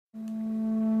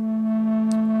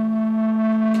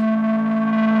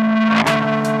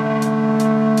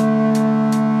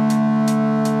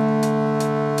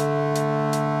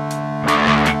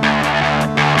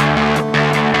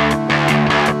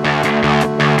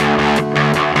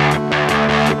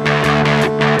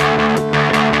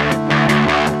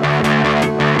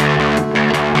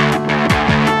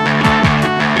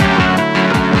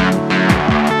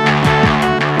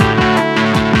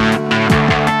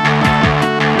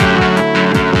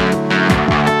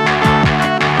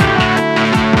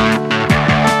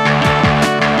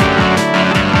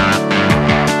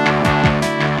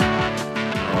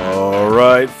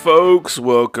folks?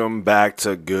 Welcome back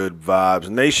to Good Vibes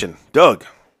Nation. Doug,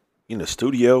 in the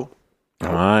studio.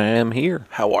 I am here.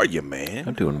 How are you, man?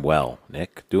 I'm doing well,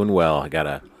 Nick. Doing well. I got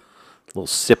a little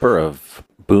sipper of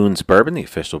Boone's Bourbon, the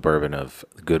official bourbon of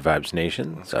Good Vibes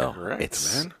Nation. That's so correct,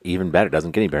 it's man. even better. It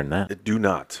doesn't get any better than that. It do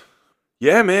not.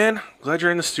 Yeah, man. Glad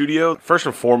you're in the studio. First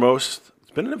and foremost,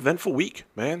 it's been an eventful week,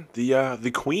 man.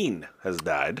 The Queen has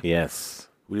died. Yes.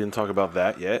 We didn't talk about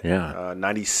that yet. Yeah.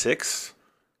 96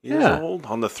 years old,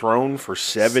 on the throne for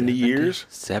 70 years.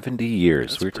 70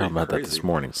 years. That's We were talking about pretty that this crazy.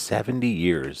 morning. 70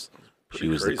 years she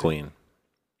was crazy. the queen.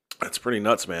 That's pretty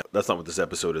nuts, man. That's not what this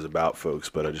episode is about,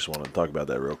 folks, but I just want to talk about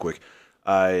that real quick.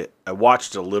 I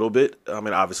watched a little bit. I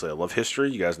mean, obviously, I love history.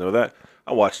 You guys know that.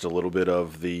 I watched a little bit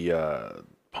of the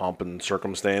pomp and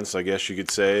circumstance, I guess you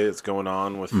could say, that's going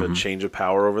on with the change of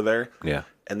power over there. Yeah.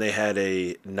 And they had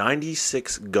a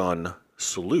 96-gun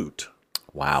salute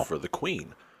Wow. for the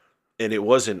Queen. And it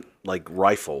wasn't like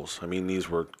rifles. I mean, these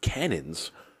were cannons.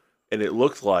 And it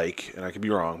looked like, and I could be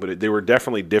wrong, but they were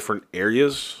definitely different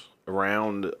areas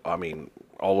around, I mean,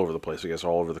 all over the place, I guess,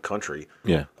 all over the country.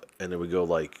 Yeah. And it would go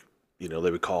like, you know, they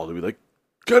would call, they'd be like,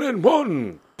 cannon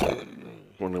one!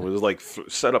 When it was like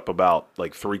set up about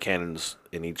like 3 cannons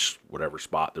in each whatever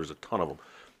spot. There's a ton of them.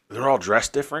 They're all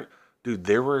dressed different. Dude,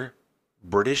 there were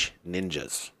British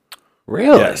ninjas.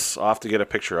 Really? Yes, I'll have to get a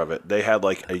picture of it. They had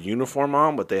like a uniform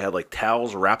on, but they had like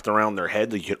towels wrapped around their head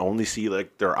that you could only see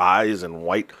like their eyes and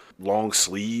white long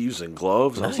sleeves and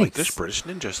gloves. I was like, Nice. there's British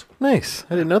ninjas. Nice.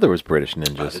 I didn't know there was British I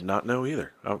ninjas. did not know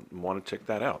either. I want to check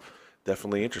that out.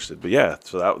 Definitely interested. But yeah,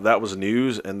 so that was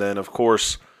news. And then, of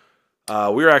course,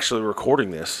 we were actually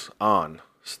recording this on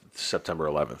September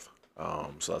 11th.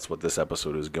 So that's what this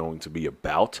episode is going to be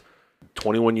about.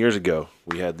 21 years ago,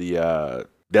 we had the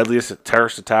deadliest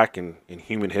terrorist attack in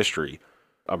human history.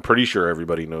 I'm pretty sure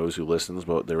everybody knows who listens,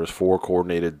 but there was 4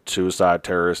 coordinated suicide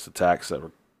terrorist attacks that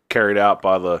were carried out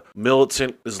by the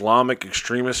militant Islamic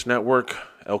extremist network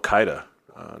Al-Qaeda.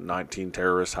 19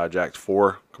 terrorists hijacked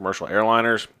 4 commercial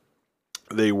airliners.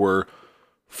 They were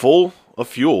full of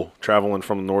fuel traveling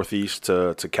from the Northeast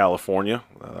to California.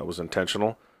 That was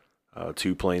intentional.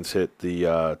 2 planes hit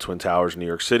the Twin Towers in New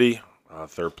York City.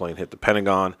 3rd plane hit the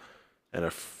Pentagon. And a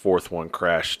 4th one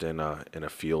crashed in a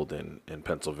field in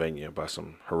Pennsylvania by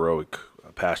some heroic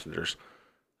passengers.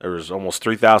 There was almost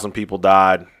 3,000 people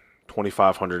died,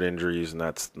 2,500 injuries, and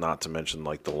that's not to mention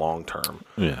like the long-term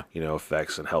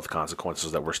effects and health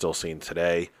consequences that we're still seeing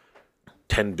today.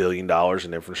 $10 billion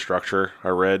in infrastructure, I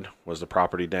read, was the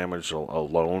property damage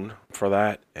alone for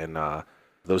that. And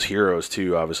those heroes,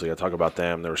 too, obviously, I talk about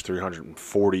them. There was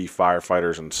 340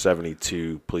 firefighters and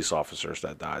 72 police officers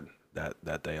that died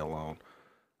that day alone.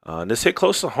 And this hit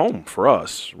close to home for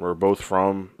us. We're both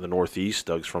from the Northeast.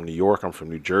 Doug's from New York. I'm from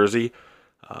New Jersey.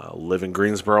 Live in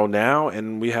Greensboro now.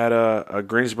 And we had a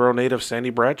Greensboro native, Sandy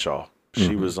Bradshaw.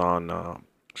 She was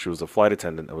she was a flight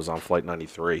attendant that was on Flight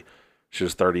 93. She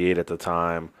was 38 at the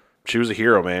time. She was a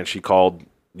hero, man. She called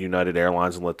United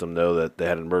Airlines and let them know that they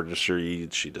had an emergency.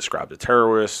 She described a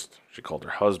terrorist. She called her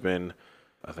husband.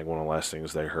 I think one of the last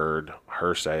things they heard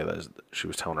her say that she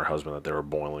was telling her husband that they were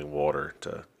boiling water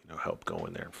to help go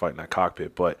in there and fight in that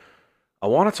cockpit. But I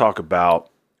want to talk about,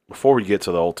 before we get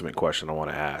to the ultimate question I want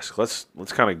to ask, let's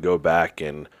kind of go back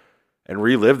and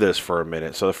relive this for a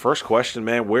minute. So the first question,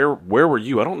 man, where were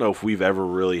you? I don't know if we've ever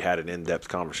really had an in-depth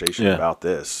conversation about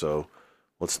this. So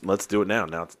let's do it now.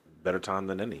 Now it's better time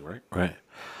than any, right? Right.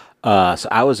 So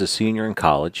I was a senior in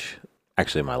college,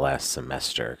 actually my last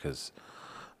semester, because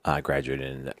I graduated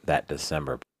in that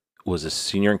December. Was a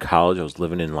senior in college. I was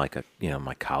living in like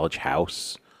my college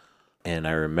house, and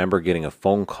I remember getting a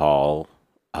phone call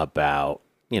about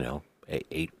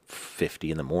 8:50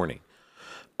 in the morning.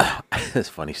 It's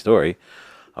a funny story.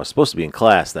 I was supposed to be in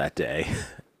class that day,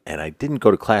 and I didn't go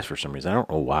to class for some reason. I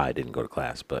don't know why I didn't go to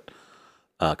class, but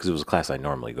because it was a class I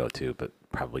normally go to, but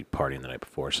probably partying the night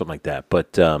before, something like that.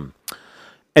 But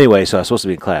anyway, so I was supposed to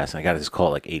be in class, and I got this call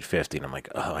at like 8:50, and I'm like,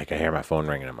 oh, like I hear my phone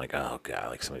ring, and I'm like, oh god,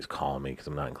 like somebody's calling me because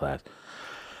I'm not in class.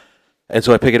 And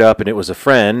so I pick it up, and it was a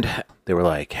friend. They were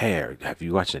like, hey, have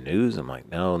you watched the news? I'm like,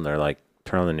 no. And they're like,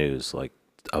 turn on the news. Like,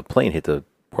 a plane hit the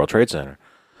World Trade Center.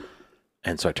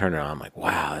 And so I turned it on. I'm like,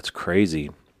 wow, that's crazy.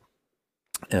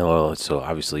 And well, so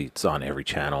obviously it's on every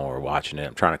channel. We're watching it.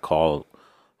 I'm trying to call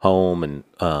home and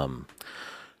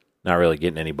not really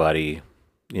getting anybody.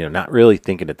 Not really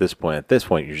thinking at this point. At this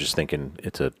point, you're just thinking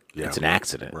it's an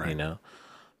accident, right.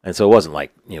 And so it wasn't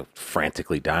like,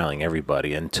 frantically dialing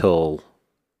everybody until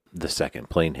the second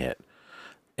plane hit.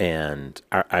 And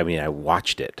I mean, I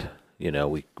watched it,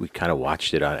 we kind of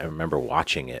watched it. I remember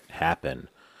watching it happen,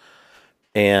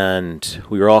 and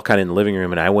we were all kind of in the living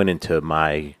room, and I went into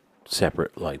my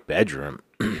separate like bedroom,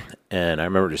 and I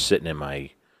remember just sitting in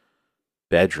my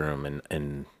bedroom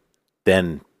and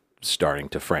then starting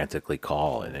to frantically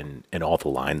call, and all the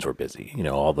lines were busy.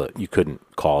 You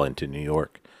couldn't call into New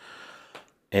York,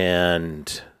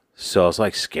 and so I was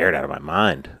like scared out of my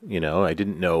mind. I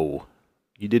didn't know.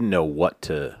 You didn't know what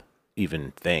to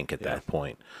even think at that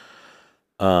point.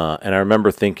 And I remember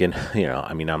thinking,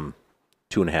 I'm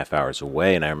 2.5 hours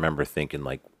away, and I remember thinking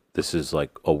like, this is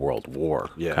like a world war,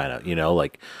 kind of,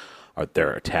 like,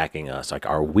 they're attacking us? Like,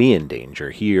 are we in danger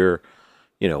here?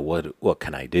 What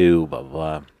can I do? Blah, blah,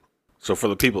 blah. So for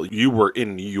the people, you were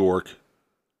in New York.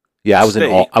 Yeah, I was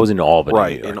in Albany,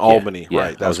 right? New York. In Albany, yeah.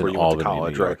 right? That's where you went to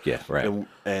college, right? Yeah, right.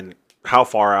 And how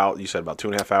far out? You said about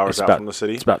 2.5 hours out from the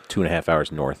city. It's about 2.5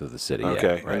 hours north of the city.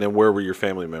 Okay, yeah, right. And then where were your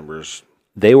family members?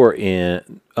 They were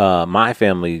in. My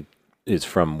family is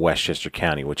from Westchester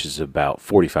County, which is about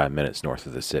 45 minutes north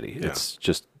of the city. Yeah. It's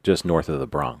just north of the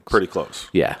Bronx. Pretty close.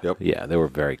 Yeah, yep. Yeah, they were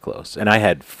very close. And I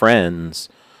had friends.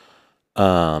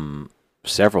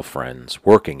 Several friends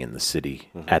working in the city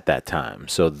at that time.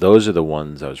 So those are the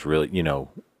ones I was really,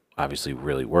 obviously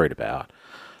really worried about.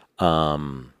 But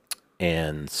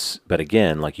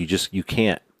again, like you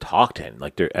can't talk to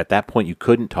like at that point you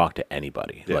couldn't talk to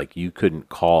anybody. Yeah. Like you couldn't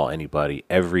call anybody.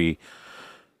 Every,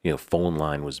 phone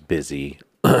line was busy.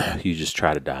 You just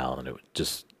try to dial, and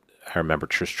I remember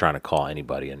just trying to call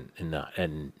anybody and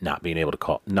not being able to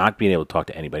talk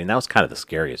to anybody. And that was kind of the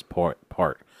scariest part.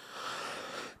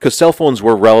 Because cell phones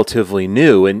were relatively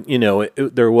new, and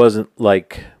there wasn't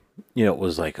like, it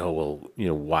was like, oh well,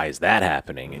 why is that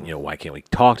happening, and why can't we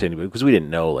talk to anybody? Because we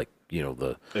didn't know like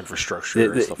the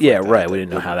infrastructure. And stuff yeah, like that, right. We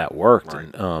didn't know how that worked, right.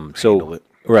 And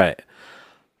right,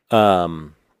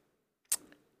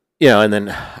 and then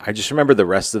I just remember the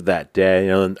rest of that day,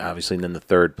 and obviously, and then the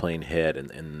third plane hit,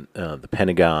 and the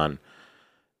Pentagon,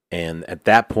 and at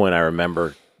that point, I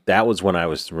remember. That was when I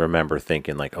remember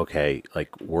thinking like, okay,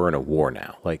 like we're in a war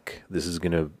now. Like this is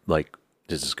gonna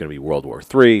be World War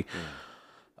III.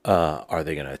 Are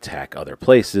they gonna attack other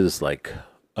places? Like,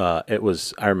 I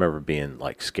remember being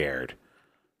like scared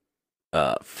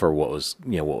for what was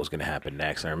gonna happen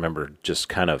next. And I remember just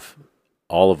kind of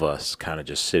all of us kind of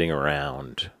just sitting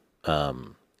around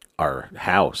our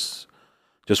house,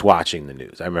 just watching the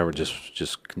news. I remember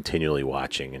just continually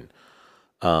watching and.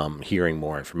 Hearing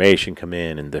more information come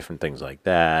in and different things like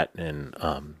that, and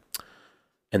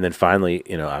then finally,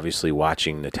 obviously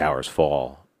watching the towers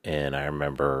fall. And I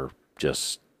remember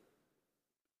just,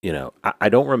 I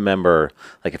don't remember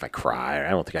like if I cried.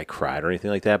 I don't think I cried or anything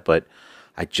like that. But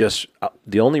I just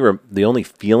the only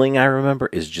feeling I remember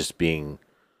is just being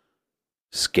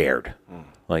scared.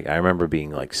 Like I remember being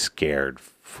like scared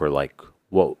for like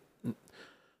what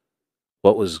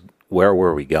was. Where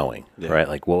were we going, right?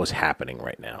 Like, what was happening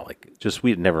right now? Like, just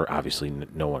we had never, obviously,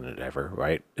 no one had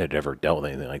ever dealt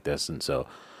with anything like this, and so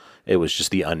it was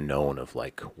just the unknown of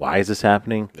like, why is this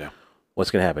happening? Yeah, what's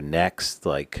going to happen next?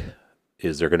 Like,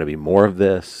 is there going to be more of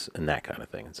this and that kind of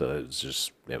thing? And so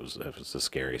it was the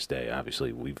scariest day,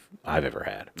 obviously I've ever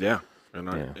had. Yeah,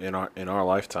 in our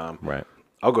lifetime, right?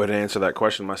 I'll go ahead and answer that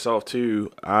question myself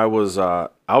too. I was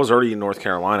already in North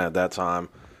Carolina at that time.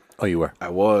 Oh, you were? I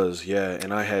was, yeah.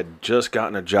 And I had just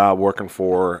gotten a job working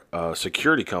for a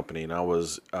security company. And I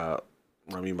was, by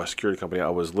security company,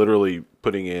 I was literally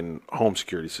putting in home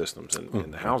security systems in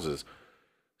the houses.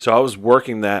 So I was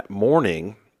working that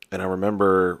morning, and I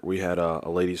remember we had a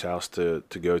lady's house to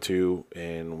go to,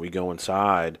 and we go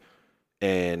inside,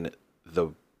 and the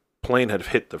plane had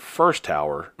hit the first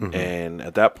tower. And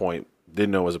at that point, didn't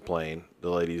know it was a plane.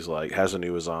 The lady's like, has a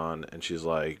news on, and she's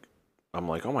like, I'm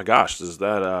like, oh my gosh, is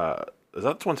that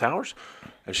Twin Towers?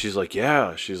 And she's like,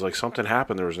 yeah. She's like, something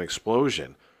happened. There was an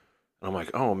explosion. And I'm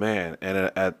like, oh man. And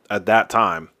at that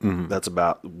time, that's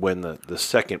about when the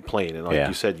second plane, and like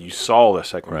you said, you saw the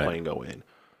second plane go in.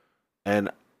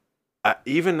 And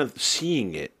even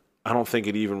seeing it, I don't think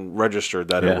it even registered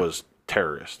that it was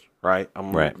terrorist, right?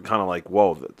 I'm kind of like,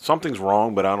 whoa, something's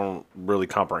wrong, but I don't really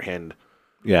comprehend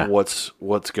what's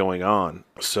going on.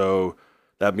 So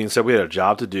that being said, we had a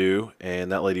job to do,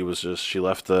 and that lady she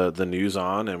left the news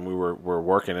on, and we were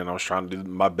working, and I was trying to do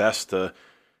my best to,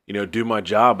 do my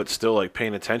job, but still like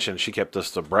paying attention. She kept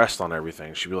us abreast on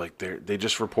everything. She'd be like, they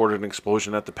just reported an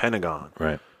explosion at the Pentagon.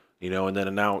 Right. And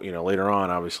then now, later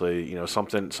on, obviously,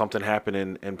 something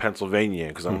happened in Pennsylvania,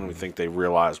 because I don't even think they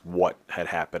realized what had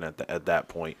happened at that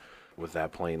point with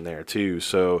that plane there too.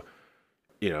 So,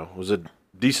 it was a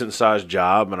decent sized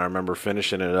job, and I remember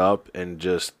finishing it up and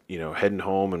just heading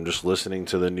home and just listening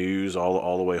to the news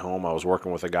all the way home. I was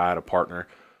working with a guy, a partner,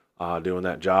 doing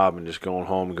that job, and just going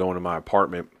home and going to my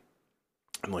apartment,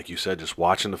 And like you said, just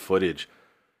watching the footage,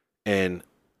 and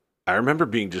I remember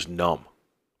being just numb,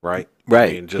 right? I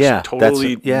Right. mean, just Yeah.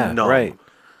 totally Right. numb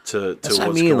to That's what I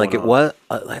what's mean. going Like it on. was.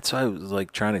 That's why I was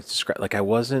like trying to describe. Like I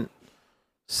wasn't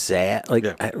sad.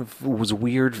 Yeah, It was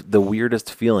weird. The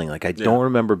weirdest feeling. Like I yeah, don't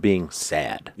remember being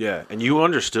sad. yeah. And you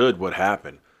understood what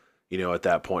happened, at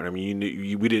that point. I mean,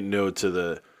 we didn't know to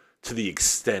the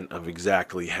extent of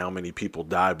exactly how many people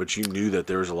died, but you knew that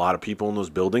there was a lot of people in those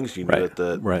buildings. You knew Right. that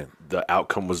the Right. the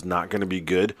outcome was not going to be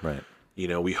good. Right.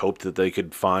 We hoped that they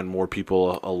could find more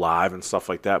people alive and stuff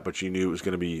like that, but you knew it was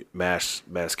going to be mass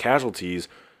casualties.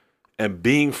 And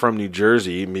being from New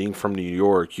Jersey, being from New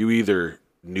York, you either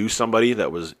knew somebody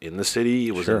that was in the city,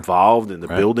 was Sure. involved in the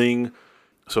Right. building,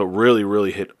 so it really,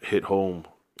 really hit home.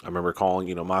 I remember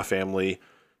calling, my family,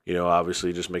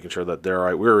 obviously just making sure that they're all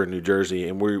right. We were in New Jersey,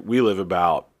 and we live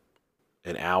about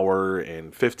an hour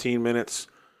and 15 minutes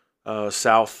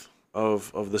south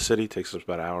of the city. It takes us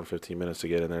about an hour and 15 minutes to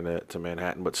get in there to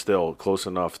Manhattan, but still close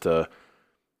enough to,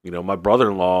 my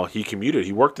brother-in-law, he commuted.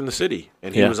 He worked in the city,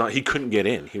 and he couldn't get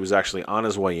in. He was actually on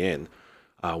his way in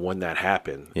when that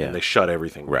happened, Yeah. and they shut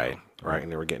everything Right. down, right?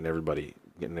 And they were getting everybody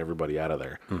out of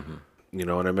there. Mm-hmm.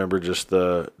 And I remember just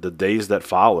the days that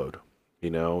followed,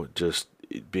 just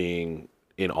being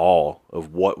in awe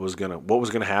of what was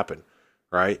gonna happen.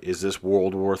 Right? Is this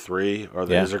World War III?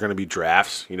 Is there going to be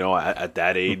drafts? At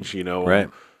that age, Right.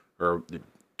 or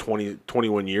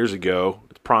 21 years ago,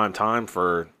 it's prime time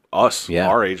for us, Yeah.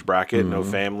 our age bracket, no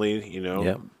family.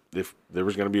 Yep. If there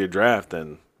was going to be a draft,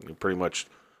 then pretty much,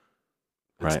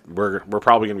 Right. we're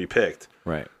probably going to be picked.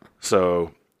 Right.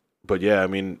 So, but yeah, I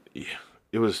mean,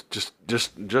 it was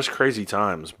just crazy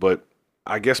times. But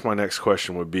I guess my next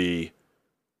question would be,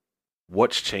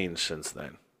 what's changed since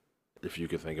then? If you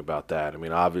could think about that. I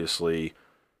mean, obviously,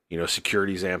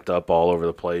 security's amped up all over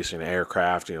the place in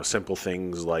aircraft, simple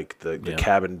things like the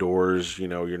cabin doors, you're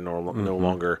no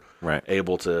longer Right.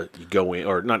 able to go in,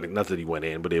 or not that he went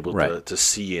in, but able Right. to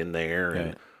see in there,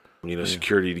 and, Right.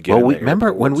 security to get Well, in we the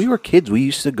remember when airports. we were kids, we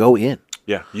used to go in.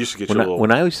 Yeah, you used to get When your I, little,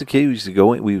 when I was a kid, we used to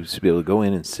go in. We used to be able to go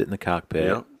in and sit in the cockpit.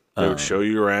 yeah, they would show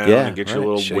you around Yeah, and get right. your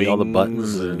little Show wings you all the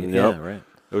buttons and yeah, yep. right.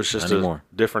 It was just Not anymore.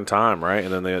 a different time, right?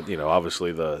 And then they had,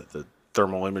 obviously the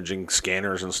thermal imaging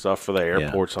scanners and stuff for the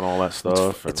airports and all that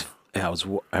stuff.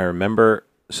 I remember.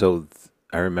 So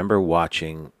I remember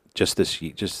watching just this,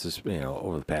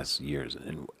 over the past years,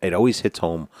 and it always hits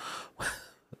home.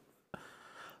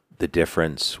 The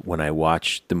difference when I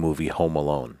watch the movie Home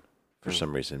Alone for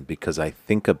some reason, because I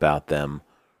think about them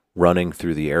running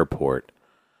through the airport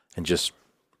and just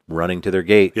running to their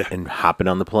gate Yeah. and hopping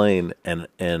on the plane and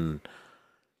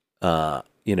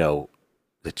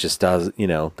it just does,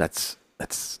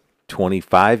 that's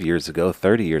 25 years ago,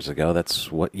 30 years ago,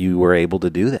 that's what you were able to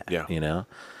do that, Yeah.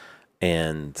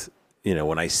 And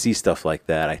when I see stuff like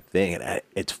that, I think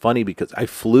it's funny because I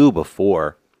flew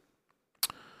before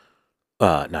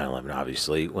 9/11,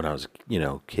 obviously, when I was,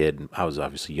 kid. I was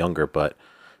obviously younger, but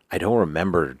I don't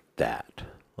remember that.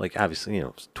 Like, obviously, it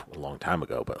was a long time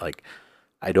ago, but like,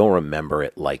 I don't remember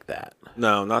it like that.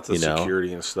 No, not the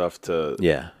security and stuff to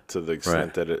the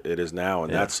extent that it is now.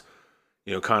 And that's,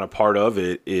 kind of part of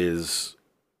it is,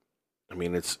 I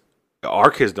mean, it's our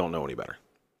kids don't know any better.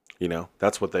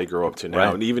 That's what they grow up to now.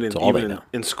 Right. And even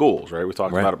in schools, right? We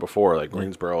talked about it before. Like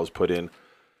Greensboro has put in,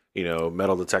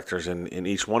 metal detectors in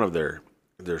each one of their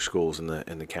schools in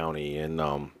the county. And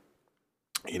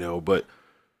but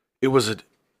it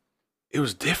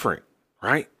was different,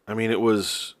 right? I mean,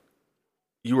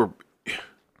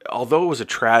 although it was a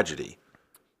tragedy,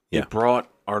 it brought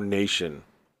our nation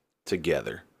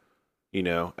together,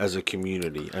 as a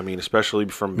community. I mean, especially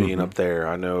from being up there.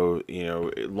 I know,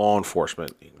 law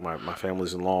enforcement, my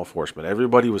family's in law enforcement.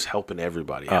 Everybody was helping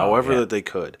everybody, however that they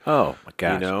could. Oh, my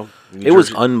gosh. New It was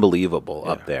Jersey- unbelievable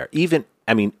up there. Even,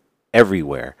 I mean,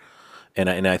 everywhere. And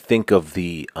I think of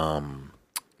the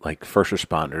like first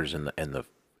responders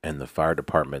and the fire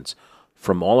departments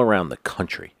from all around the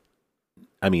country.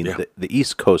 I mean, the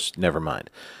East Coast, never mind.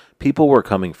 People were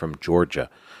coming from Georgia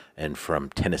and from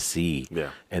Tennessee,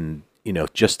 and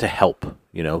just to help,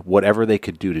 whatever they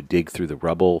could do to dig through the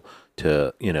rubble,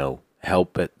 to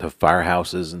help at the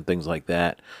firehouses and things like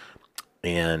that.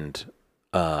 And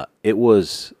it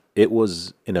was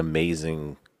an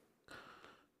amazing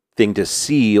thing to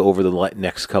see over the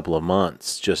next couple of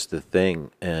months, just the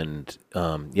thing. And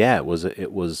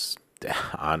it was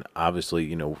on,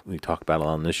 obviously, we talk about it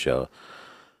on this show,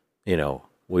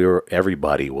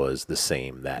 everybody was the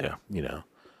same, that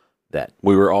that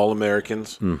we were all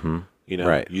Americans. mm-hmm. You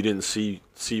didn't see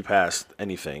past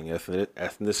anything,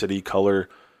 ethnicity, color,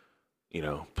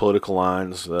 political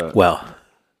lines. Well,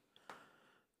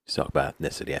 talk about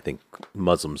ethnicity. I think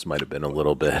Muslims might have been a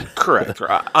little bit. Correct.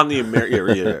 On the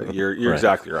you're Right.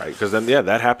 exactly right. Because then,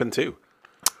 that happened too.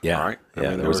 Yeah. All right. I Yeah.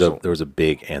 mean, There was a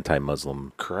big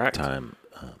anti-Muslim correct. time.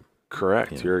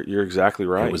 Correct. You're exactly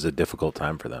right. It was a difficult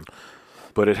time for them.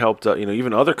 But it helped,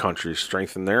 even other countries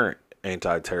strengthen their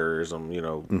anti-terrorism,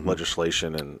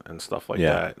 legislation and stuff like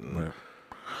Yeah. that. And, Right.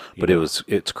 But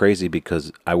it's crazy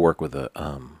because I work with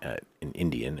an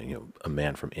Indian, a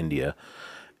man from India,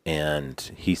 and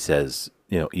he says,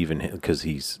 even because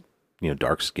he's,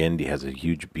 dark skinned, he has a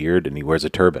huge beard and he wears a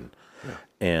turban,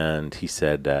 and he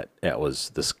said that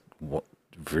was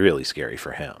really scary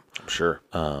for him. I'm sure.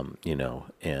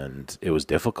 And it was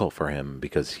difficult for him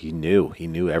because he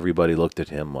knew everybody looked at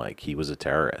him like he was a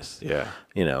terrorist. Yeah.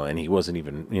 And he wasn't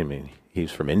even. I mean,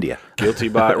 he's from India. Guilty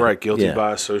by Yeah.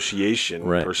 by association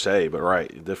Right. per se,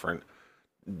 but different,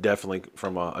 definitely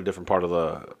from a different part of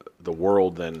the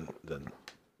world than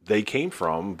they came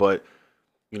from. But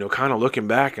kind of looking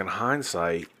back in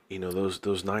hindsight,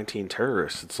 those 19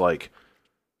 terrorists, it's like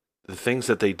the things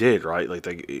that they did, right?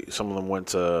 Like some of them went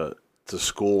to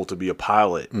school to be a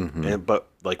pilot, but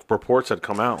like reports had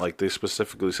come out, like they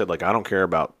specifically said, like, I don't care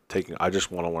about I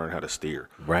just want to learn how to steer.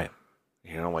 Right.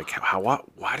 Like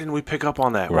why didn't we pick up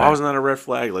on that? Right. Why wasn't that a red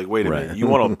flag? Like, wait a Right. minute, you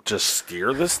want to just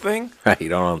steer this thing? Right. You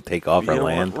don't want to take off You or don't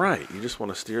land. right. You just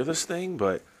want to steer this thing,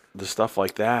 but the stuff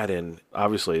like that, and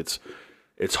obviously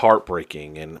it's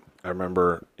heartbreaking. And I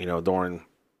remember, during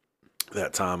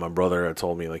that time, my brother had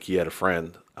told me, like, he had a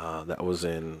friend that was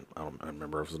in, I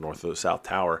remember if it was North or the South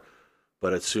Tower,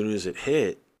 but as soon as it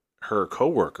hit, her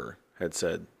coworker had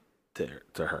said to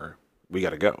her, "We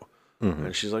got to go."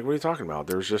 And she's like, "What are you talking about?"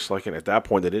 There was just like, at that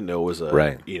point, they didn't know it was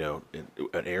Right.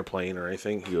 an airplane or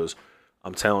anything. He goes,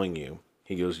 "I'm telling you,"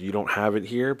 he goes, "you don't have it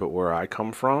here, but where I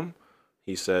come from,"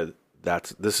 he said,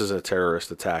 this is a terrorist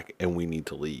attack and we need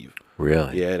to leave.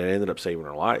 Really? Yeah, and it ended up saving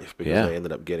her life because Yeah. they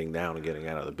ended up getting down and getting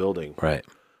out of the building. Right.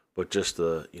 But just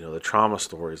the trauma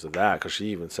stories of that, because she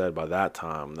even said by that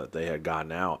time that they had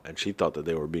gotten out and she thought that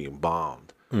they were being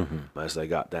bombed as they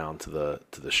got down to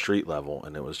the street level,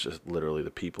 and it was just literally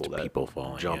the people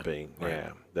falling, jumping,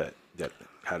 yeah. Right. that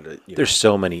had to. There's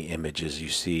so many images you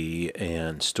see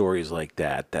and stories like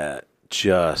that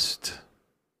just,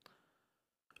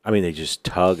 I mean, they just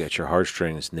tug at your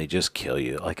heartstrings and they just kill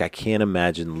you. Like, I can't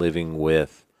imagine living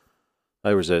with.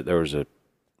 There was a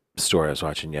story I was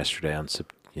watching yesterday on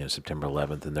September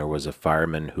 11th, and there was a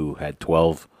fireman who had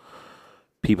 12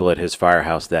 people at his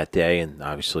firehouse that day, and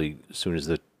obviously as soon as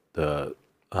the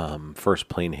first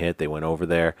plane hit, they went over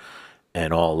there,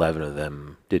 and all 11 of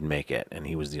them didn't make it, and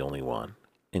he was the only one.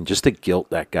 And just the guilt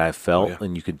that guy felt,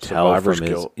 and you could tell Survivor's from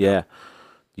his guilt.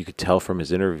 you could tell from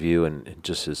his interview and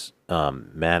just his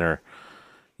manner.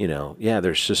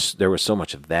 There was so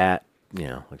much of that. Like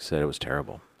I said, it was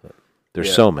terrible. But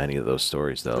there's so many of those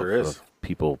stories, though. There is. Of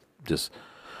people just.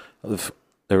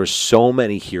 There were so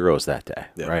many heroes that day,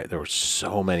 Yeah. right? There were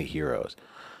so many heroes.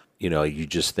 You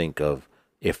just think of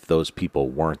if those people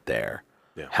weren't there,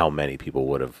 how many people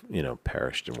would have,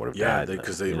 perished and would have died. Yeah,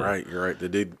 because right, you're right. They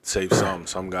did save some.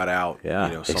 Some got out. Yeah,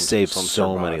 Some they saved some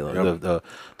so survived. many. Yep.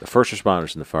 The first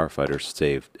responders and the firefighters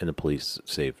saved, and the police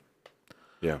saved.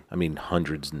 Yeah, I mean,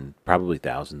 hundreds and probably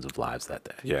thousands of lives that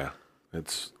day. yeah,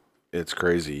 it's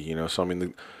crazy. So I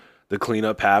mean, the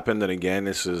cleanup happened, and again,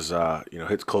 this is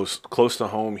hits close to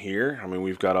home here. I mean,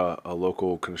 we've got a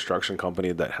local construction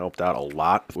company that helped out a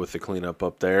lot with the cleanup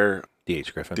up there.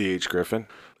 D.H. Griffin,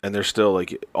 and they're still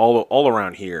like all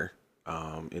around here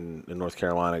in North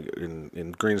Carolina,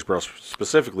 in Greensboro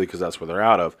specifically, because that's where they're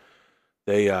out of.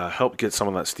 They helped get some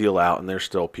of that steel out, and there's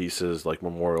still pieces like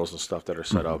memorials and stuff that are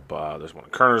set up. There's one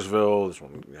in Kernersville, there's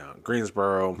one in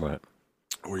Greensboro, Right.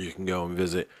 where you can go and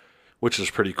visit, which is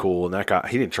pretty cool. And that guy,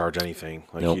 he didn't charge anything.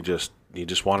 Like, Nope. he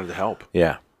just wanted to help.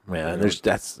 Yeah, and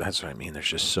that's what I mean. There's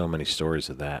just so many stories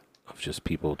of that, of just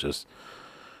people just,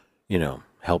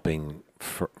 helping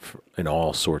for in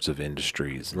all sorts of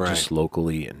industries, and Right. just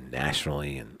locally and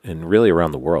nationally and really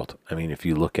around the world. I mean, if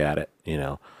you look at it,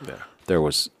 there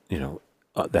was,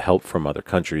 the help from other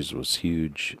countries was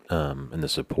huge, and the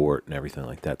support and everything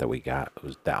like that we got. It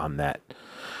was on that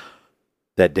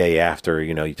day after,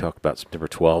 you talk about September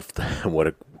 12th, what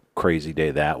a crazy day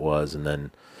that was. And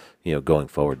then, going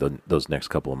forward, those next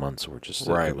couple of months were just,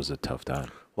 Right. It was a tough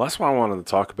time. Well, that's why I wanted to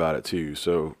talk about it too.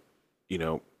 So,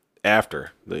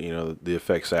 after the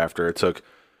effects after, it took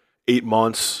 8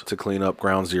 months to clean up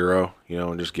Ground Zero,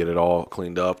 and just get it all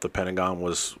cleaned up. The Pentagon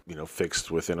was, fixed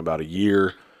within about a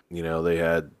year. They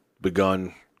had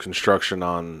begun construction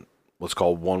on what's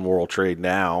called One World Trade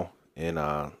Now in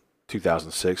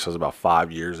 2006. So it was about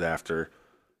 5 years after,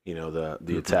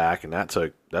 the attack, and that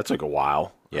took a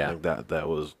while. Yeah. I think that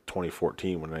was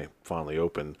 2014 when they finally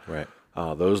opened Right.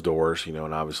 those doors.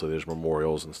 And obviously there's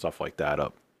memorials and stuff like that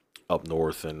up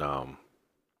north and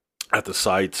at the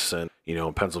sites and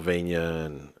in Pennsylvania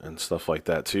and stuff like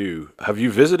that too. Have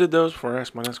you visited those? Before I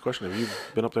ask my next question, have you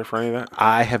been up there for any of that?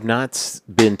 I have not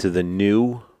been to the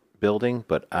new building,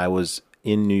 but I was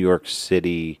in New York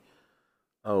City.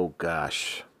 Oh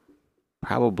gosh,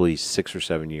 probably 6 or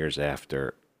 7 years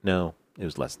after. No, it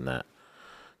was less than that,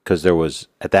 because there was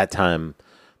at that time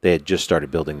they had just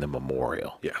started building the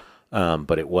memorial. Yeah.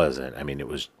 But it wasn't. I mean, it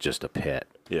was just a pit.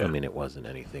 Yeah. I mean, it wasn't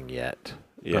anything yet.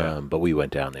 Yeah. But we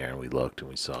went down there and we looked and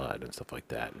we saw it and stuff like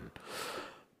that.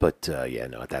 But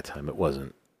no, at that time it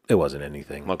wasn't. It wasn't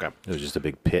anything. Okay. It was just a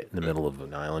big pit in the middle of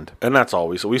an island. And that's all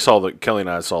we saw. Kelly and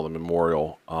I saw the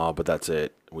memorial, but that's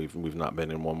it. We've not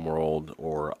been in One World,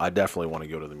 or I definitely want to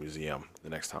go to the museum the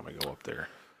next time I go up there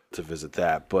to visit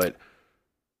that. But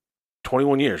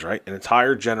 21 years, right? An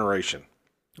entire generation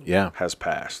has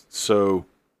passed. So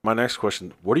my next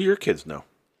question, what do your kids know?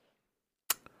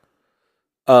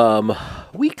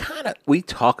 We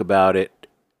talk about it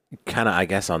kind of, I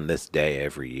guess, on this day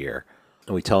every year.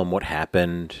 And we tell them what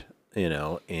happened,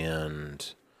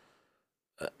 and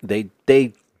they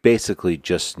basically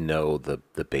just know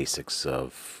the basics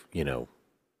of,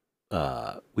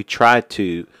 we try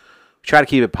to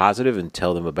keep it positive and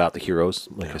tell them about the heroes,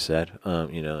 like I said,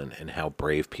 and how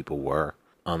brave people were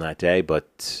on that day.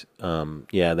 But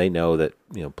they know that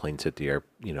planes hit the air,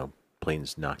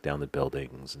 planes knocked down the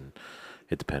buildings and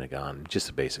hit the Pentagon. Just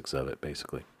the basics of it,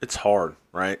 basically. It's hard,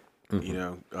 right?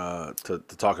 Mm-hmm. To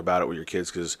talk about it with your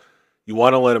kids, because you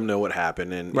want to let them know what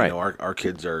happened, and right. Our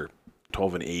kids are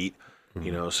 12 and 8.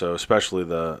 Mm-hmm. So especially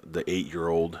the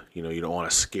 8-year-old, you don't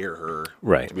want to scare her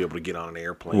to be able to get on an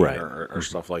airplane or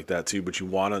stuff like that too. But you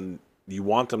want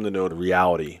them to know the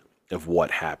reality of what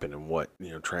happened and what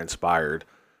transpired,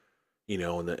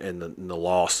 and the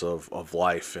loss of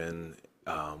life and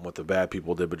what the bad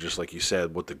people did, but just like you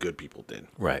said, what the good people did.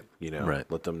 Right.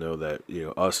 Let them know that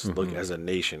us look as a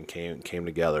nation came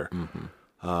together.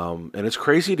 Mm-hmm. And it's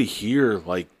crazy to hear,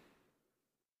 like,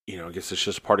 I guess it's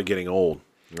just part of getting old.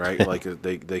 Right, like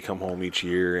they come home each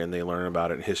year and they learn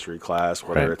about it in history class,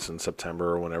 whether it's in September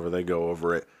or whenever they go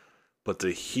over it. But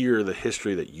to hear the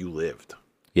history that you lived,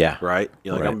 right?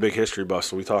 I'm a big history buff,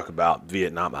 so we talk about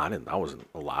Vietnam. I wasn't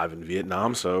alive in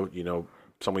Vietnam, so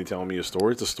somebody telling me a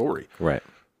story, it's a story, right?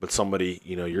 But somebody,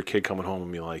 your kid coming home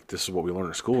and be like, "This is what we learned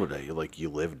in school today." You're like, you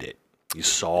lived it, you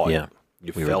saw it,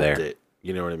 you felt it.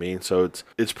 You know what I mean? So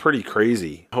it's pretty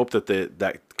crazy. I hope that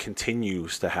that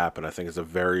continues to happen. I think it's a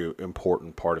very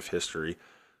important part of history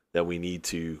that we need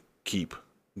to keep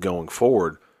going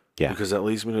forward. Yeah. Because that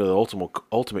leads me to the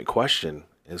ultimate question,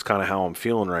 is kind of how I'm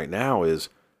feeling right now, is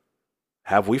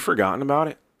have we forgotten about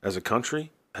it as a country?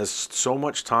 Has so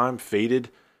much time faded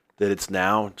that it's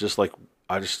now, just like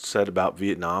I just said about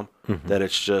Vietnam, that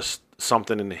it's just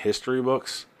something in the history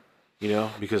books,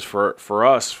 because for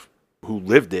us who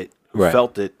lived it, who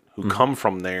felt it, who come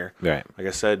from there. Right. Like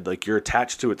I said, like you're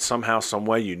attached to it somehow, some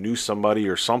way. You knew somebody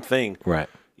or something. Right.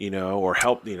 Or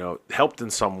helped in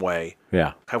some way.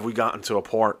 Yeah. Have we gotten to a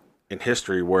part in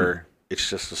history where it's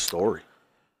just a story?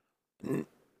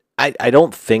 I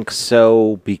don't think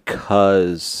so,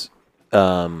 because,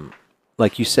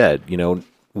 like you said,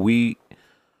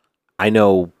 I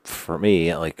know for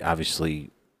me, like obviously,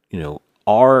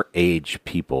 our age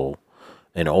people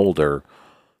and older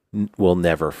we'll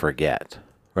never forget,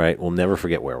 right? We'll never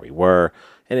forget where we were,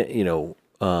 and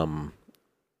we'll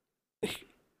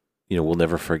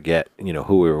never forget,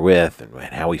 who we were with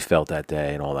and how we felt that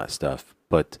day and all that stuff.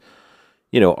 But,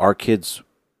 our kids,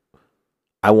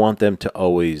 I want them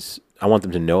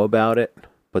to know about it,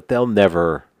 but they'll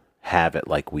never have it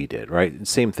like we did, right?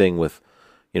 Same thing with,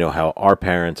 how our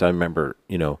parents. I remember,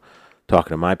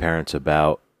 talking to my parents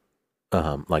about.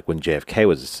 Like when JFK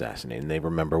was assassinated, and they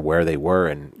remember where they were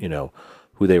and,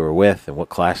 who they were with and what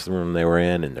classroom they were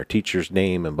in and their teacher's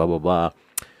name and blah, blah, blah.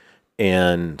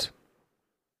 And,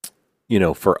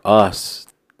 for us,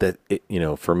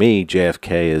 for me,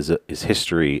 JFK is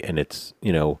history, and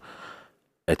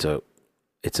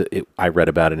I read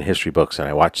about it in history books, and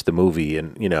I watched the movie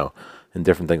and, and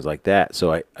different things like that.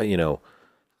 So I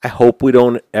hope we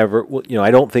don't ever,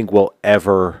 I don't think we'll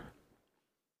ever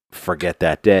forget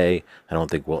that day. I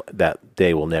don't think that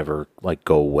day will never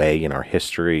go away in our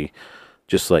history,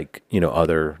 just like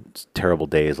other terrible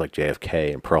days like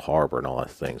JFK and Pearl Harbor and all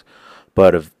those things.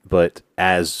 But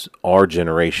as our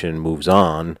generation moves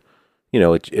on,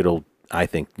 it'll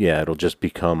just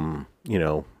become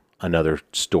another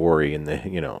story in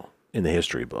the in the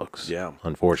history books. Yeah,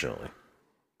 unfortunately.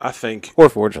 I think, or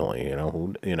fortunately,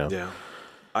 yeah,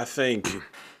 I think,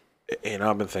 and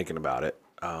I've been thinking about it,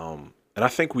 and I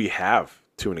think we have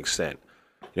to an extent.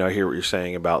 I hear what you're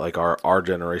saying about like our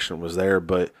generation was there,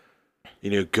 but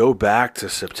go back to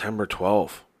September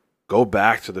 12th, go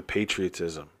back to the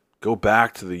patriotism, go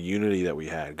back to the unity that we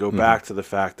had, go back to the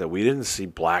fact that we didn't see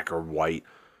black or white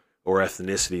or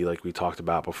ethnicity like we talked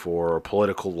about before, or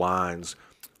political lines.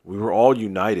 We were all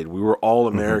united. We were all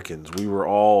Americans. We were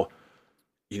all,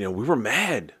 we were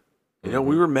mad. We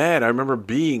were mad. I remember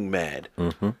being mad.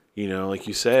 Like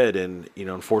you said, and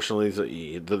unfortunately,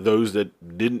 those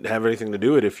that didn't have anything to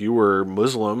do with it, if you were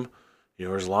Muslim,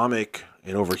 or Islamic,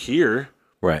 and over here,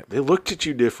 right, they looked at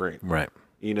you different, right,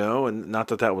 and not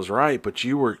that that was right, but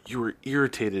you were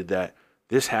irritated that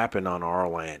this happened on our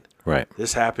land, right.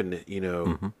 this happened,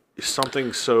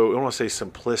 something so, I don't want to say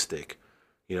simplistic,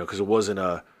 because it wasn't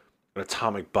an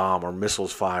atomic bomb or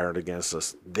missiles fired against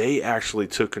us. They actually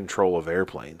took control of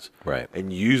airplanes, right,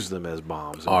 and used them as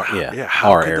bombs. How could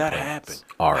that happen?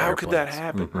 How could that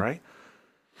happen, right?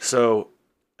 So,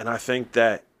 and I think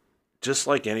that just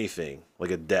like anything, like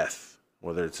a death,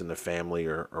 whether it's in the family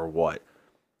or what,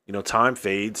 time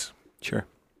fades. Sure.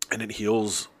 And it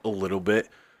heals a little bit,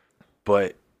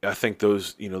 but I think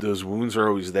those wounds are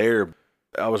always there.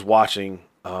 I was watching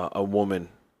a woman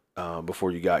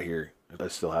before you got here. I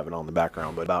still have it on the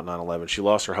background, but about 9/11, she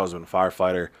lost her husband, a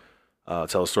firefighter.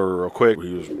 Tell a story real quick.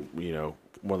 He was,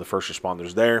 one of the first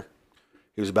responders there.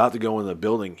 He was about to go in the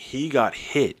building. He got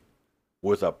hit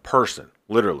with a person,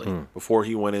 literally, before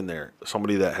he went in there.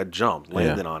 Somebody that had jumped,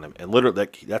 landed on him, and literally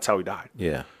that's how he died.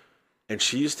 Yeah. And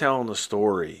she's telling the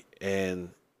story,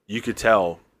 and you could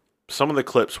tell some of the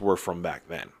clips were from back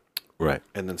then. Right.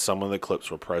 And then some of the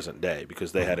clips were present day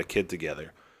because they had a kid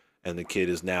together, and the kid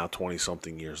is now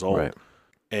 20-something years old. Right.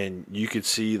 And you could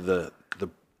see the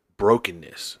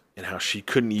brokenness and how she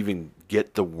couldn't even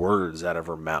get the words out of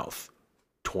her mouth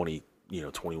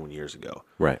 21 years ago.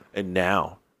 Right. And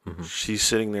now she's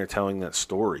sitting there telling that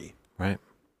story. Right.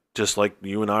 Just like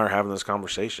you and I are having this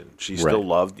conversation. She still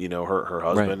loved, her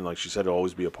husband, and like she said, it'll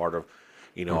always be a part of,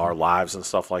 our lives and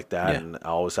stuff like that. Yeah. And I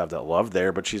always have that love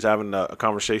there. But she's having a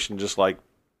conversation just like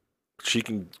she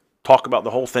can talk about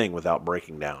the whole thing without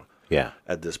breaking down. Yeah.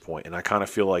 At this point. And I kind of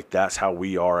feel like that's how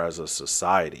we are as a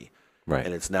society. Right.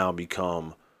 And it's now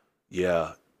become,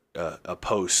 a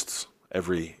post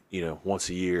every, once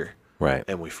a year. Right.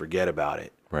 And we forget about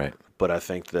it. Right. But I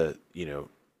think that,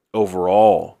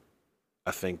 overall,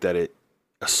 I think that a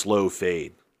slow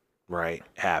fade, right,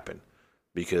 happened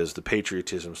because the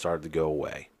patriotism started to go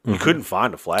away. You couldn't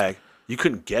find a flag. You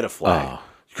couldn't get a flag. Oh.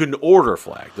 You couldn't order a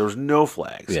flag. There was no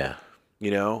flags. Yeah.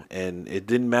 And it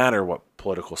didn't matter what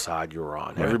political side you were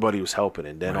on. Right. Everybody was helping.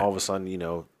 And then all of a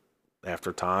sudden,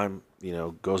 after time,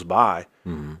 goes by,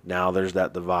 now there's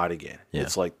that divide again. Yeah.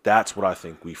 It's like that's what I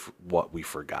think we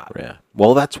forgot. Yeah.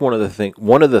 Well, that's one of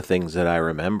the things that I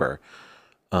remember.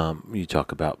 You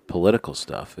talk about political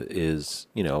stuff is,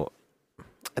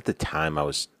 at the time I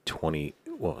was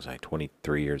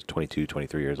 23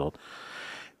 years old.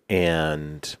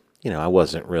 And, I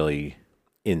wasn't really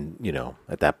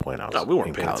at that point I was we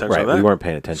weren't paying attention right, to that. We weren't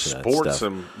paying attention to that sports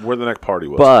stuff. And where the next party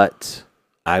was. But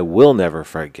I will never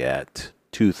forget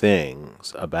two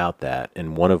things about that,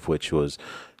 and one of which was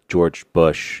George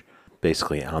Bush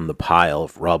basically on the pile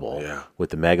of rubble with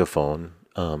the megaphone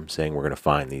saying we're going to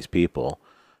find these people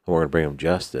and we're going to bring them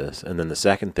justice. And then the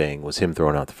second thing was him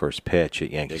throwing out the first pitch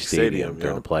at Yankee Stadium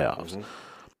during the playoffs.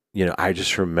 I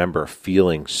just remember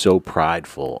feeling so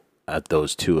prideful at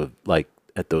those two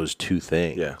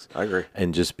things. Yeah, I agree.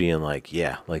 And just being like,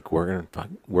 we're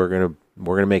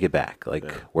gonna make it back.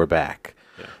 We're back.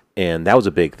 Yeah. And that was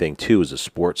a big thing too, was the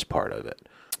sports part of it.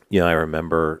 I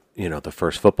remember, the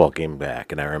first football game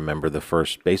back, and I remember the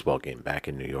first baseball game back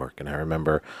in New York, and I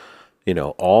remember,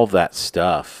 all that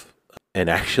stuff. And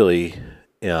actually,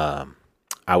 I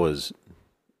was,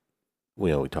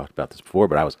 we talked about this before,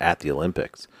 but I was at the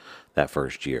Olympics that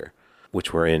first year,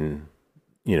 which were in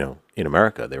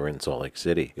America. They were in Salt Lake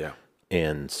City. Yeah.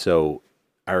 And so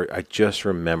I just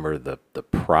remember the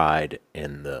pride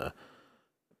and the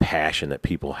passion that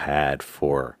people had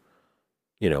for,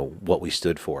 what we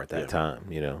stood for at that time,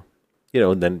 and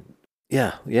then,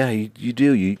 you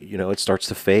do, it starts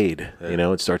to fade,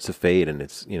 it starts to fade, and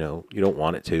it's, you don't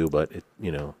want it to, but it,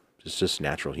 it's just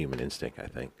natural human instinct, I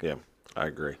think. Yeah, I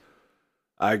agree.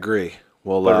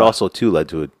 Well, but it also too led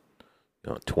to a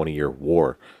 20-year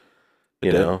war,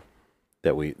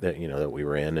 that we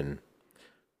were in, and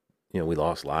we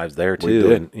lost lives there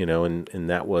too, and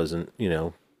that wasn't,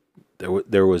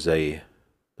 there was a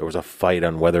fight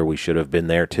on whether we should have been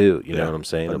there too. You know what I'm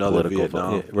saying? Another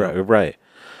Vietnam. Right.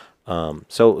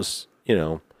 So it was,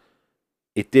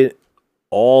 it did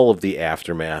all of the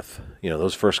aftermath.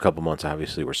 Those first couple months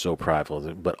obviously were so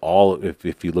prideful, but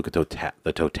if you look at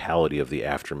the totality of the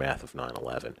aftermath of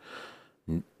 9/11,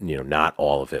 not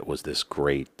all of it was this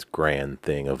great grand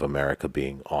thing of America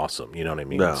being awesome. You know what I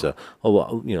mean? No. So a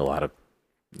lot of,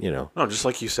 No, just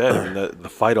like you said, I mean, the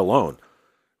fight alone,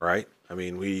 right? I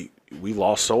mean, we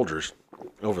lost soldiers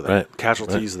over that, Right.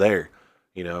 casualties there,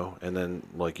 and then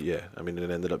I mean, it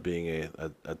ended up being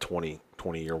a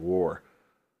 20-year war.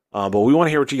 But we want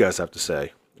to hear what you guys have to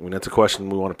say. I mean, that's a question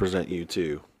we want to present you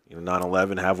too.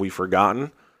 9/11, have we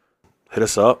forgotten? Hit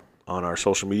us up on our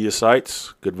social media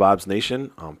sites, Good Vibes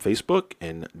Nation on Facebook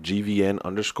and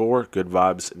GVN_Good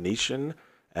Vibes Nation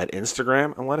at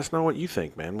Instagram, and let us know what you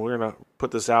think, man. We're going to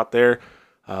put this out there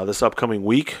this upcoming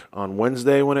week on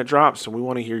Wednesday when it drops, and we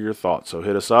want to hear your thoughts. So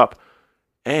hit us up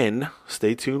and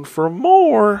stay tuned for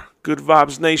more Good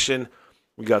Vibes Nation.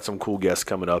 We got some cool guests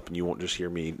coming up, and you won't just hear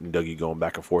me and Dougie going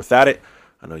back and forth at it.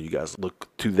 I know you guys look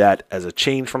to that as a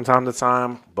change from time to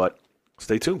time, but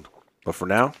stay tuned. But for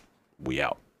now, we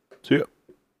out. See ya.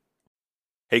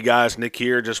 Hey guys, Nick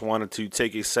here. Just wanted to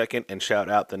take a second and shout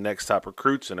out the Next Top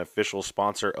Recruits, an official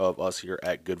sponsor of us here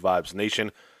at Good Vibes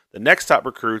Nation. The Next Top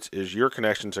Recruits is your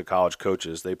connection to college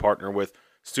coaches. They partner with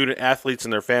student athletes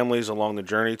and their families along the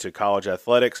journey to college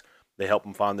athletics. They help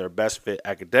them find their best fit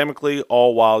academically,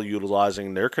 all while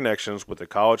utilizing their connections with the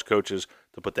college coaches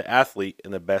to put the athlete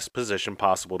in the best position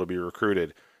possible to be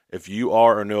recruited. If you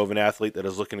are or know of an athlete that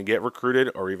is looking to get recruited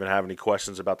or even have any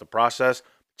questions about the process,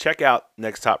 check out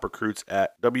Next Top Recruits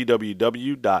at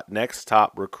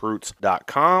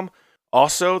www.nexttoprerecruits.com.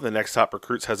 Also, the Next Top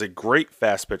Recruits has a great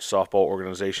fast pitch softball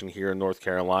organization here in North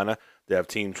Carolina. They have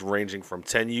teams ranging from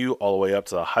 10U all the way up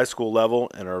to the high school level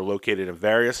and are located in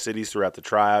various cities throughout the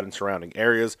Triad and surrounding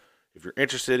areas. If you're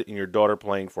interested in your daughter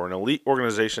playing for an elite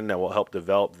organization that will help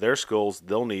develop their skills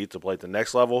they'll need to play at the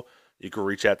next level, you can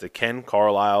reach out to Ken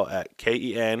Carlisle at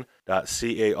ken.carlyle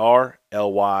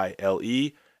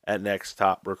at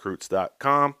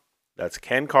nexttoprerecruits.com. That's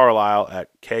Ken Carlisle at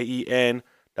ken.carlyle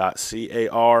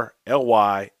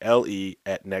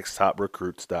at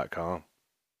nexttoprerecruits.com.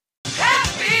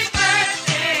 Happy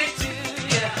birthday to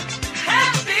you.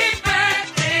 Happy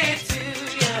birthday to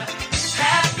you.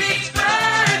 Happy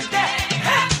birthday.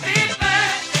 Happy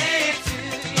birthday to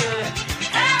you.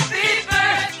 Happy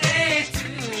birthday to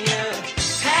you.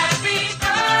 Happy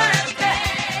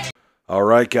birthday. All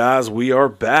right, guys, we are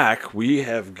back. We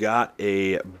have got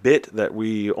a bit that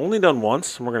we only done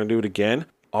once, and we're going to do it again.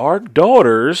 Our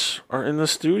daughters are in the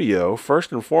studio.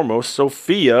 First and foremost,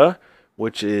 Sophia,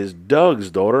 which is Doug's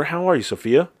daughter. How are you,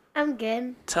 Sophia? I'm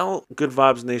good. Tell Good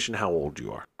Vibes Nation how old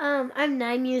you are. I'm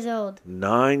 9 years old.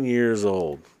 9 years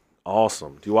old.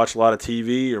 Awesome. Do you watch a lot of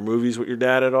TV or movies with your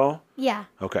dad at all? Yeah.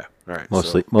 Okay. All right.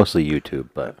 Mostly YouTube,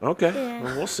 but Okay. Yeah.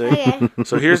 Well, we'll see. Okay.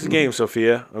 So here's the game,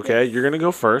 Sophia. Okay. You're going to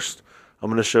go first. I'm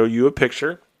going to show you a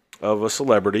picture of a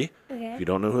celebrity. Okay. If you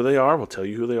don't know who they are, we'll tell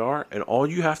you who they are. And all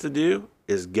you have to do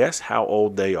is guess how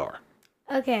old they are.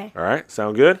 Okay. All right?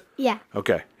 Sound good? Yeah.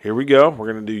 Okay. Here we go.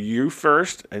 We're going to do you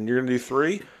first, and you're going to do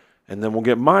 3. And then we'll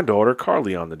get my daughter,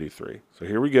 Carly, on to do 3. So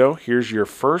here we go. Here's your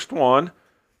first one.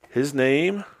 His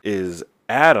name is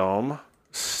Adam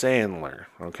Sandler.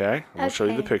 Okay? I'm going to show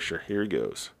you the Okay. picture. Here he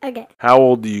goes. Okay. How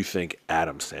old do you think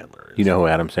Adam Sandler is? you know who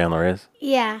Adam Sandler is?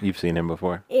 Yeah. You've seen him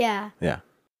before? Yeah. Yeah.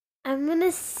 I'm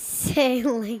gonna say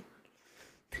like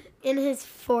in his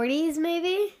 40s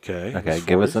maybe. Okay. Okay, his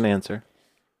give us 40s. an answer.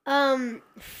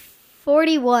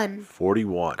 41.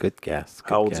 41. Good guess.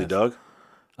 How old's he, Doug?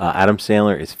 Adam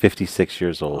Sandler is 56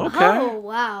 years old. Okay. Oh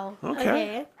wow.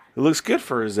 Okay. He looks good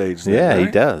for his age. Then, Yeah, he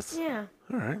right? does. Yeah.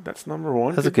 All right. That's number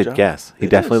 1. That's a good job. guess. He It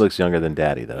definitely is. looks younger than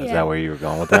Daddy, though. Is Yeah. that where you were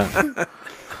going with that?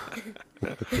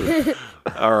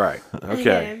 All right. Okay.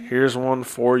 Okay. Here's one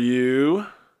for you.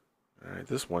 All right.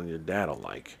 This one your dad will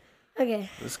like. Okay.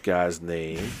 This guy's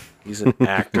name. He's an I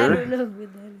actor. don't know who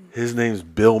that is. His name's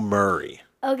Bill Murray.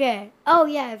 Okay. Oh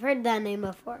yeah, I've heard that name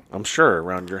before. I'm sure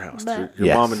around your house. But- Your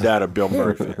Yes. mom and dad are Bill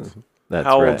Murray fans. That's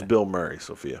How right. old's Bill Murray,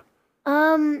 Sophia?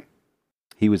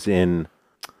 He was in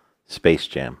Space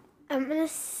Jam. I'm gonna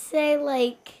say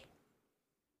like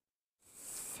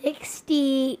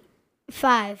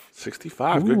 65.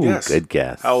 65. Good Ooh, guess. Good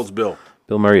guess. How old's Bill?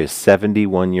 Bill Murray is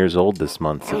 71 years old this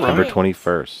month, September Alright.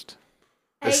 21st.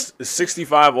 Is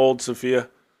 65 old, Sophia? Is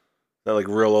that like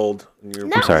real old? In your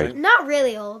Not, sorry. Not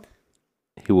really old.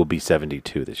 He will be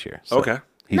 72 this year. So Okay.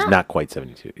 He's No. not quite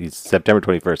 72. He's September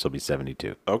 21st, he'll be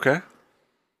 72. Okay.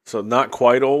 So not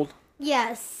quite old?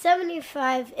 Yeah,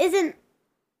 75 isn't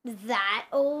that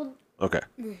old. Okay.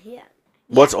 Yeah.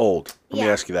 What's old? Let me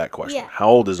Yeah. ask you that question. Yeah. How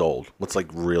old is old? What's like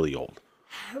really old?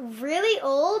 Really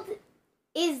old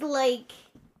is like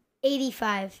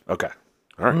 85. Okay.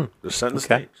 All right. Just setting the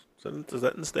Okay. stage.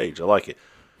 Setting the stage. I like it.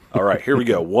 All right. Here we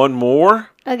go. One more.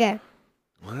 Okay.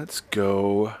 Let's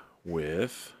go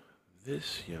with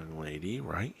this young lady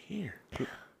right here.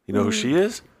 You know who she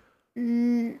is?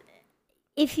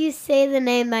 If you say the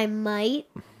name, I might.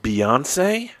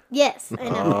 Beyonce? Yes, I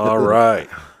know. All right.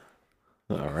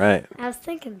 All right. I was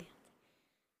thinking.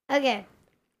 Okay.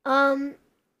 I'm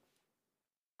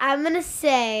gonna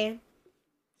say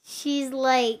she's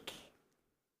like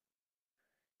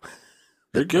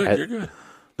You're good. You're good.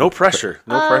 No pressure.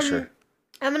 No pressure.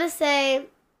 I'm gonna say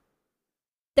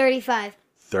 35.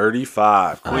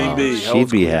 35. Queen Bee. How She'd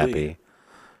old's be Queen happy. Bee?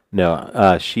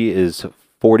 No, she is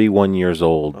 41 years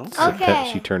old. Okay.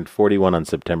 She turned 41 on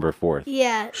September 4th.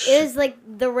 Yeah, it was like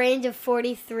the range of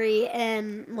 43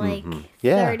 and like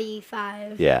Yeah.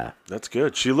 35. Yeah. That's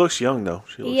good. She looks young, though.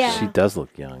 She looks Yeah. She does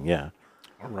look young, yeah.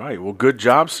 All right. Well, good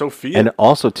job, Sophia. And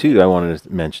also, too, I wanted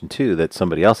to mention, too, that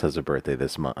somebody else has a birthday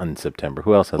this month in September.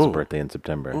 Who else has a birthday in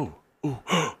September? Ooh.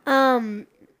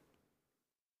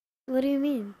 What do you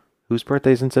mean? Whose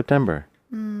birthday's in September?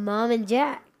 Mom and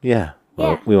Jack. Yeah.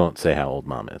 Well, Yeah. we won't say how old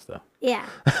Mom is, though. Yeah.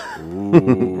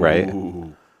 Ooh. Right?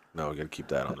 No, we got to keep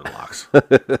that under locks.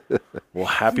 Well,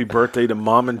 happy birthday to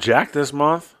Mom and Jack this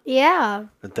month. Yeah.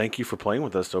 And thank you for playing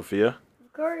with us, Sophia.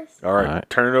 Of course. All right. All right.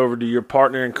 Turn it over to your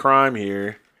partner in crime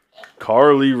here,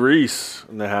 Carly Reese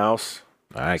in the house.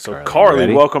 All right, So, Carly. Carly,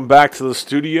 ready? welcome back to the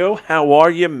studio. How are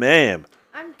you, ma'am?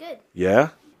 I'm good. Yeah?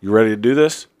 You ready to do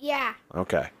this? Yeah.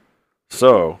 Okay.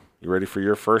 So, you ready for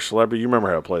your first celebrity? You remember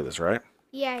how to play this, right?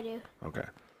 Yeah, I do. Okay.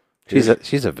 She's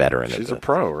a veteran. at She's a this.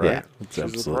 pro, right? Yeah, She's a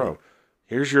absolutely. pro.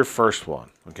 Here's your first one,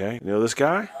 okay? You know this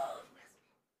guy?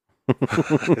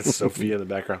 It's Sophia in the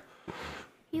background.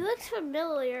 He looks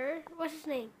familiar. What's his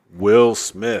name? Will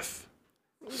Smith.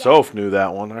 Soph knew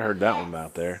that one. I heard that one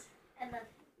out there.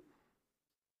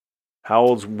 How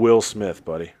old's Will Smith,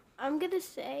 buddy? I'm going to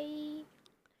say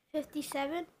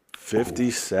 57.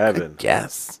 57.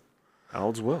 Yes. How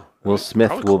old's Will? Will Smith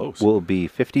Probably close. will be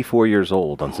 54 years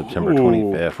old on September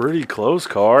 25th. Pretty close,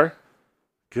 Car.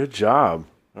 Good job.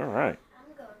 All right.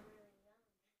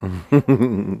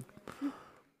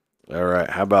 All right.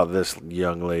 How about this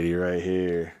young lady right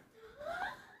here?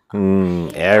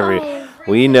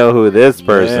 We know who this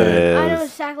person Yeah. I know is.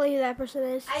 exactly who that person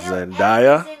is.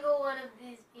 Zendaya? Single one of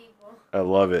these people. I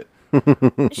love it.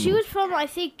 She was from, I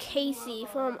think, Casey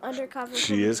from Undercover.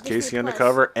 She from is Disney Casey Plus.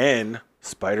 Undercover and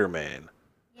Spider-Man.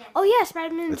 Oh, yeah,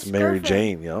 Spider-Man's It's Mary girlfriend.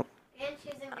 Jane, yep. And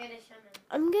she's in British Women.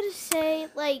 I'm going to say,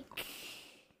 like,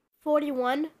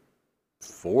 41.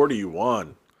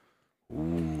 41.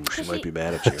 Ooh, she might be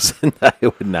mad at you.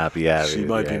 Zendaya would not be happy. She with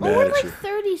might be you. mad Or, at like, you.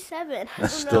 37. I don't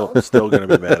Still, know. still gonna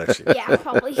be mad at you. Yeah,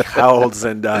 probably. How old's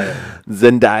Zendaya?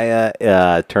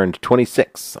 Zendaya turned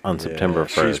 26 on September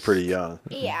 1st. She's pretty young.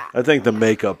 Yeah. I think the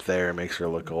makeup there makes her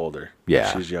look older. Yeah.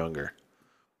 She's younger.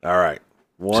 All right.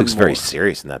 One She looks more. very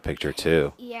serious in that picture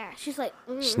too. Yeah, she's like,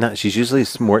 She's usually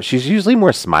more. She's usually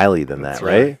more smiley than that,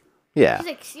 right? Yeah. she's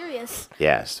like serious.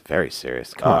 Yes. Very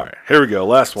serious. Come All on. right. Here we go.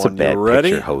 Last It's a one. bad You ready?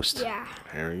 picture host. Yeah.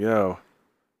 Here we go.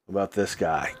 How about this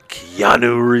guy?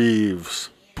 Keanu Reeves.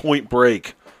 Point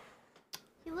Break.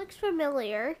 He looks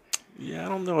familiar. Yeah, I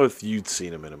don't know if you'd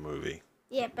seen him in a movie.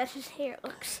 Yeah, but his hair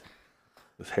looks.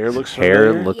 His hair looks Hair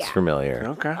familiar? looks Yeah. familiar.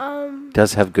 Okay.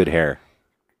 Does have good hair.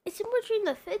 It's in between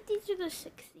the 50s or the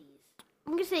 60s.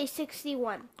 I'm going to say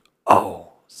 61. Oh,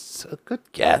 so good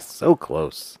guess. So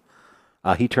close.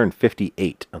 He turned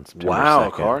 58 on September Wow,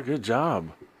 2nd. Car. Good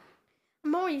job.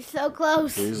 I'm always so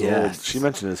close. He's Yes. old. She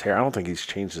mentioned his hair. I don't think he's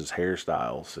changed his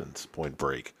hairstyle since Point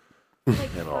Break. Like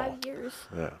At all. 5 years.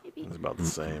 Yeah, it's about the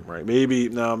same, right? Maybe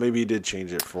he did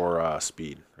change it for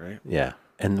Speed, right? Yeah.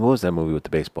 And what was that movie with the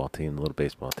baseball team, the little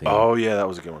baseball team? Oh yeah, that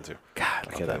was a good one too. God, I I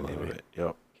love can't that think of the name movie. of it.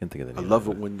 Yep. Can't think of the I name love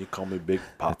of it when you call me Big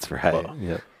Pop. That's right.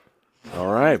 Yep.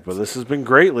 All right, but this has been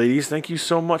great, ladies. Thank you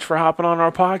so much for hopping on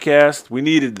our podcast. We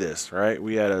needed this, right?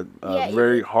 We had a Yeah,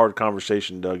 very hard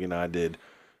conversation, Doug and I did,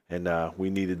 and we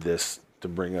needed this to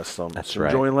bring us some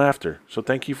right. joy and laughter. So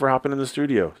thank you for hopping in the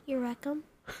studio. You're welcome.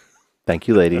 Thank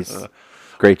you, ladies.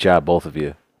 Great job, both of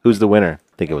you. Who's the winner?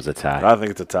 I think it was a tie. I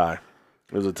think it's a tie.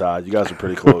 It was a tie. You guys are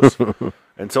pretty close.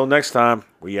 Until next time,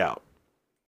 we out.